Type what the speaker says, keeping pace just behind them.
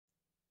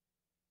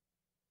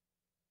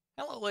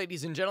Hello,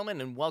 ladies and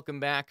gentlemen, and welcome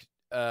back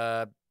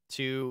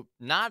to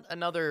not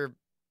another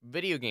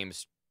video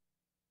games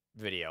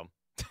video.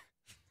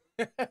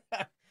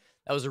 That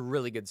was a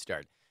really good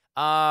start.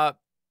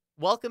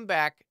 Welcome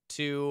back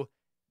to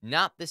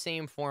not the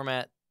same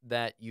format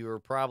that you're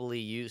probably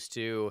used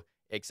to,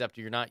 except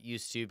you're not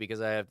used to because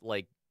I have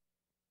like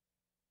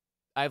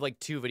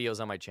two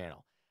videos on my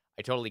channel.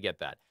 I totally get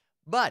that.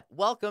 But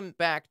welcome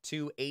back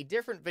to a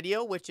different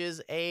video, which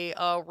is a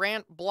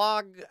rant,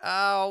 blog,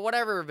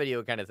 whatever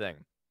video kind of thing.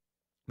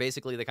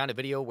 Basically, the kind of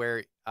video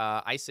where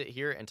I sit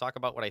here and talk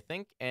about what I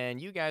think, and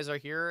you guys are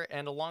here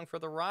and along for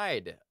the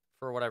ride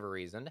for whatever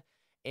reason.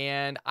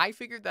 And I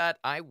figured that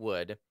I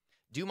would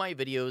do my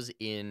videos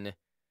in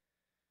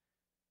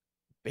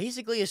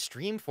basically a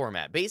stream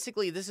format.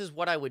 Basically, this is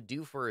what I would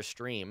do for a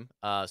stream,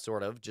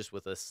 sort of, just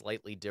with a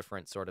slightly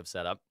different sort of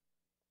setup.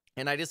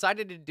 And I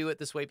decided to do it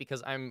this way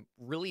because I'm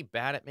really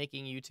bad at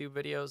making YouTube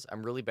videos.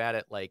 I'm really bad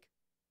at, like,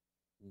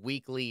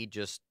 weekly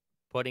just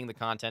putting the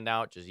content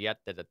out, just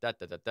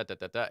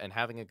and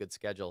having a good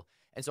schedule.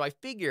 And so I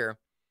figure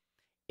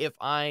if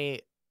I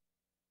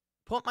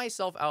put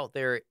myself out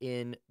there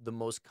in the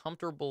most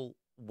comfortable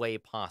way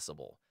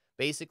possible,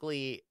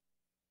 basically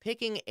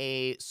picking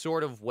a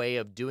sort of way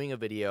of doing a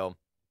video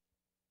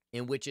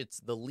in which it's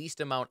the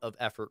least amount of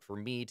effort for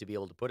me to be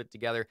able to put it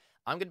together,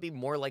 I'm going to be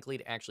more likely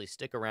to actually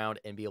stick around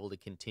and be able to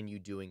continue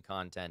doing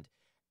content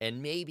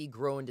and maybe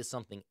grow into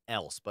something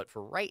else. But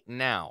for right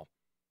now,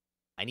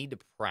 I need to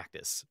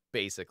practice,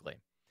 basically.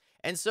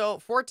 And so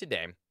for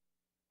today,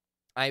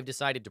 I've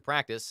decided to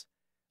practice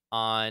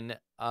on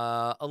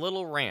a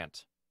little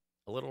rant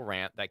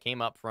that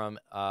came up from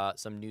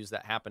some news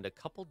that happened a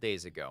couple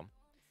days ago.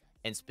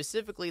 And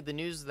specifically, the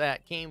news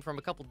that came from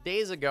a couple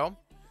days ago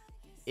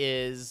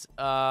is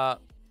Mark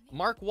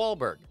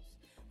Wahlberg.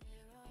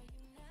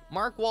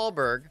 Mark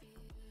Wahlberg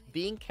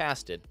being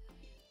casted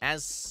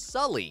as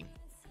Sully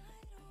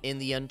in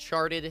the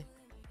Uncharted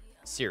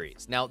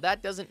series. Now,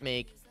 that doesn't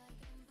make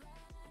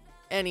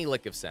any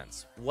lick of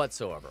sense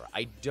whatsoever.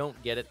 I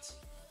don't get it.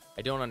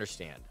 I don't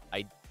understand.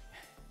 A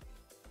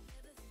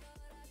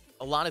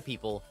lot of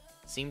people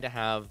seem to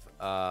have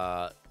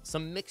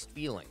some mixed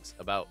feelings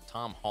about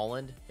Tom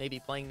Holland maybe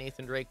playing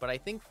Nathan Drake, but I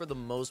think for the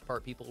most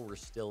part, people were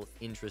still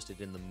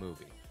interested in the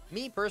movie.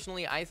 Me,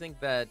 personally, I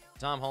think that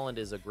Tom Holland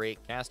is a great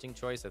casting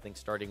choice. I think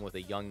starting with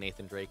a young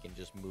Nathan Drake and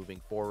just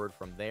moving forward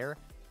from there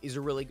is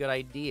a really good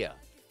idea.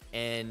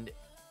 And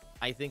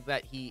I think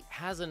that he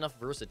has enough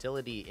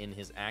versatility in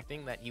his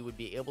acting that he would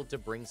be able to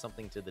bring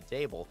something to the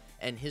table.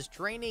 And his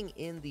training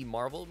in the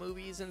Marvel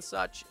movies and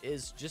such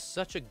is just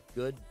such a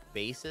good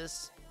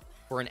basis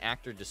for an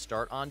actor to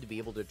start on, to be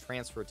able to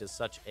transfer to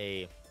such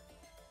a,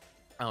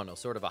 I don't know,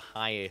 sort of a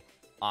high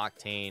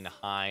octane,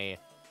 high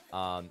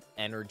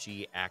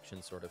energy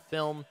action sort of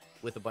film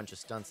with a bunch of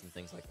stunts and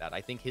things like that. I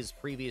think his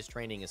previous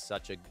training is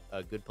such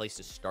a good place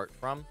to start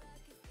from.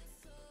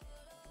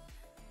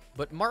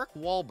 But Mark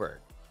Wahlberg,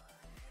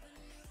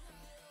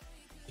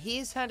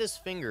 he's had his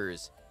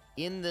fingers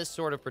in this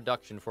sort of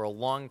production for a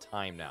long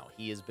time now.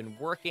 He has been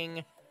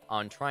working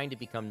on trying to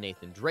become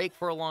Nathan Drake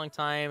for a long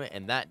time,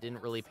 and that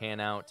didn't really pan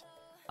out.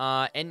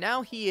 And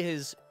now he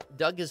has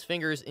dug his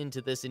fingers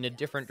into this in a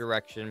different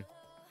direction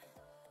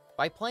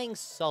by playing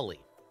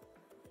Sully.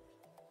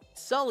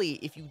 Sully,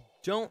 if you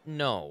don't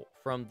know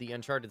from the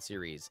Uncharted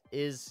series,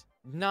 is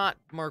not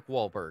Mark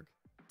Wahlberg,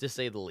 to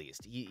say the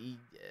least.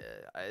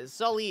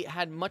 Sully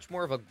had much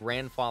more of a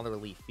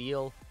grandfatherly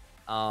feel.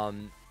 A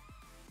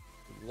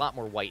lot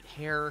more white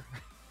hair.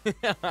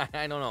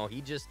 I don't know.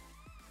 He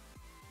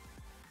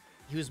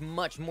was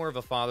much more of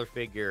a father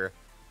figure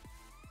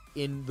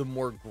in the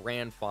more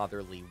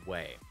grandfatherly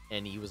way.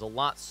 And he was a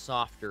lot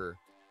softer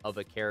of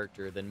a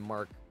character than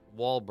Mark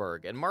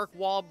Wahlberg. And Mark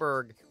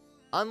Wahlberg,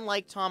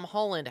 unlike Tom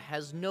Holland,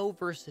 has no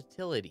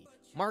versatility.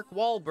 Mark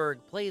Wahlberg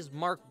plays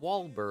Mark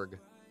Wahlberg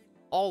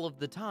all of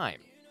the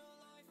time.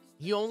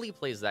 He only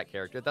plays that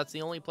character. That's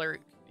the only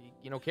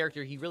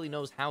character he really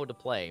knows how to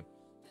play,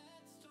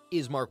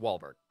 is Mark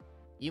Wahlberg.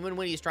 Even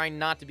when he's trying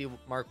not to be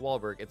Mark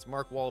Wahlberg, it's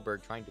Mark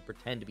Wahlberg trying to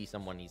pretend to be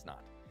someone he's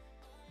not.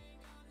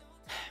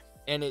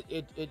 And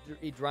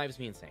it drives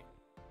me insane.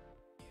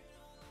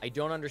 I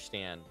don't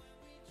understand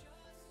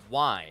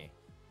why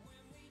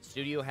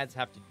studio heads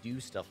have to do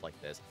stuff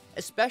like this,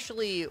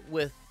 especially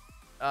with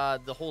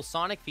the whole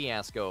Sonic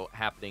fiasco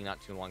happening not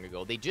too long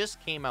ago. They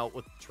just came out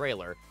with a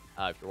trailer.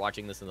 If you're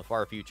watching this in the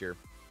far future,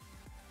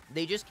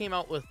 they just came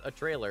out with a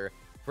trailer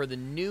for the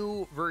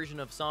new version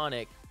of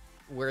Sonic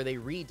where they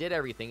redid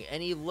everything,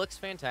 and he looks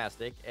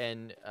fantastic.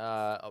 And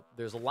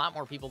there's a lot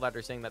more people that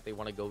are saying that they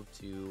want to go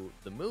to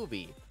the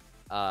movie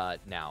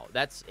now.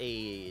 That's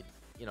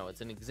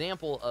it's an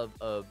example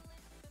of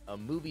a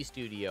movie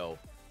studio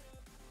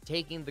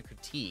taking the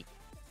critique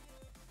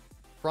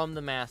from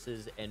the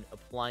masses and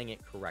applying it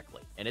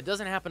correctly. And it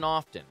doesn't happen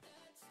often,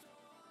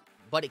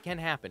 but it can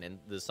happen, and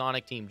the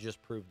Sonic team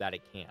just proved that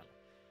it can.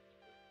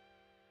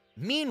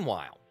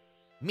 Meanwhile,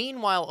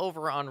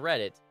 over on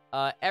Reddit,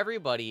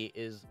 everybody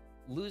is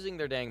losing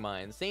their dang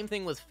minds. Same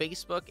thing with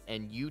Facebook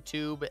and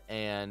YouTube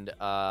and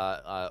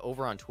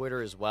over on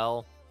Twitter as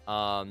well.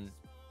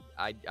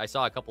 I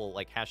saw a couple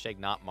like hashtag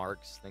not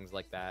marks, things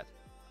like that,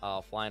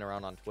 flying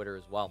around on Twitter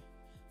as well.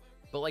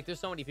 But like, there's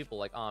so many people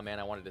like, oh man,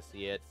 I wanted to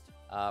see it.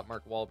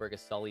 Mark Wahlberg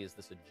as Sully, is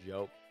this a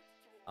joke?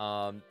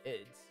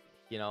 It's,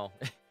 you know,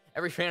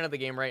 every fan of the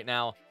game right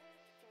now.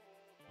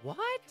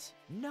 What?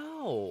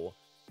 No.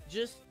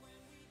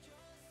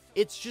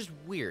 It's just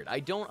weird.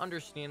 I don't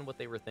understand what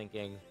they were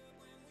thinking.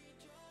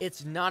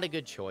 It's not a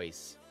good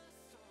choice.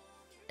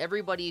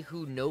 Everybody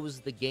who knows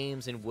the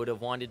games and would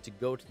have wanted to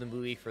go to the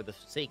movie for the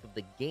sake of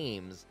the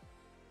games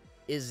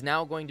is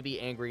now going to be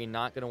angry and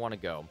not going to want to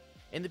go.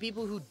 And the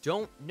people who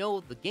don't know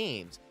the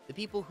games, the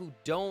people who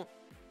don't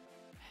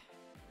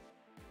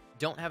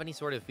have any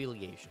sort of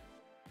affiliation,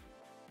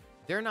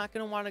 they're not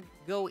going to want to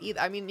go either.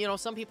 I mean, you know,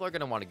 some people are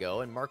going to want to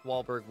go, and Mark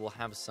Wahlberg will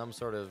have some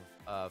sort of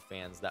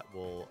fans that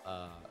will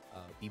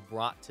be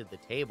brought to the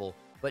table,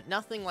 but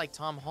nothing like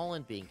Tom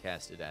Holland being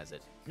casted as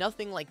it.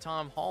 Nothing like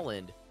Tom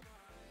Holland,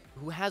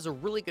 who has a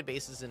really good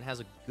basis and has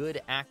a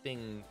good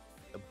acting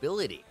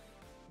ability.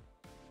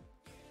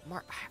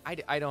 Mark,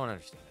 I don't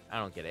understand it. I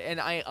don't get it. And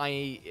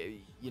I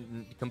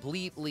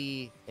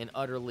completely and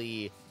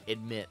utterly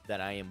admit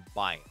that I am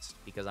biased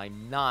because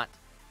I'm not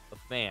a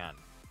fan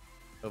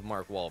of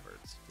Mark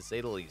Wahlberg's, to say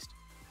the least.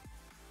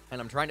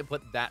 And I'm trying to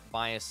put that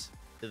bias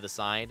to the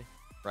side,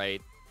 right?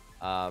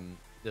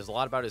 There's a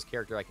lot about his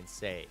character I can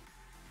say.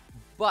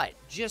 But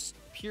just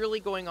purely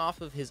going off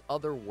of his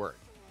other work,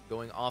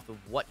 going off of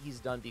what he's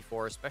done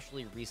before,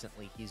 especially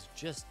recently, he's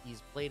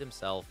played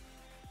himself,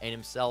 and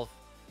himself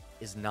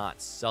is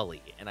not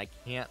Sully. And I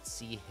can't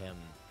see him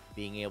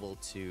being able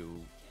to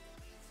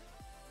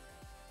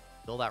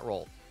fill that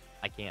role.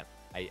 I can't.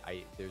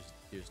 I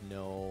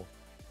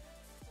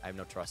have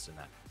no trust in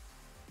that.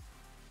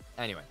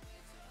 Anyway,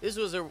 this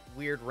was a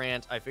weird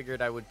rant. I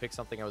figured I would pick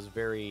something I was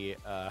very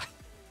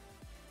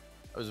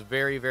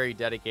very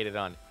dedicated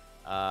on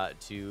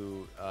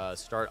to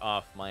start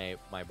off my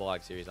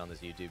blog series on this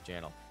YouTube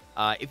channel.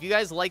 If you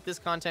guys like this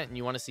content and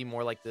you want to see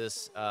more like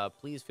this,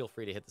 please feel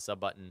free to hit the sub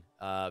button.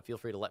 Feel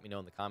free to let me know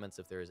in the comments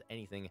if there is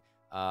anything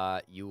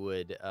you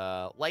would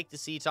like to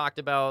see talked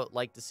about,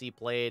 like to see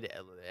played,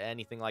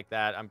 anything like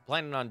that. I'm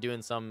planning on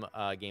doing some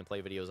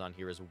gameplay videos on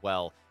here as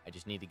well. I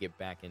just need to get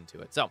back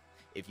into it. So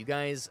if you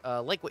guys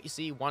like what you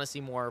see, want to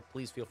see more,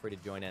 please feel free to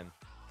join in.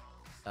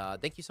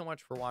 Thank you so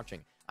much for watching.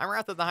 I'm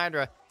Wrath of the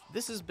Hydra.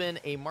 This has been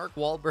a Mark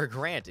Wahlberg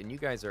rant, and you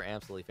guys are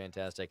absolutely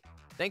fantastic.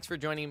 Thanks for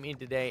joining me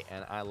today,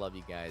 and I love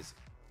you guys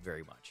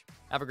very much.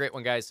 Have a great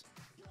one, guys.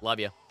 Love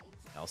you.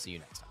 I'll see you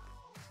next time.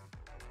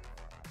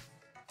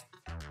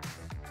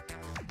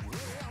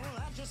 Well,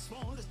 I just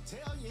want to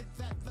tell you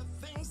that the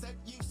things that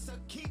used to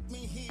keep me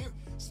here,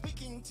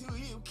 speaking to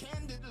you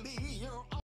candidly, you're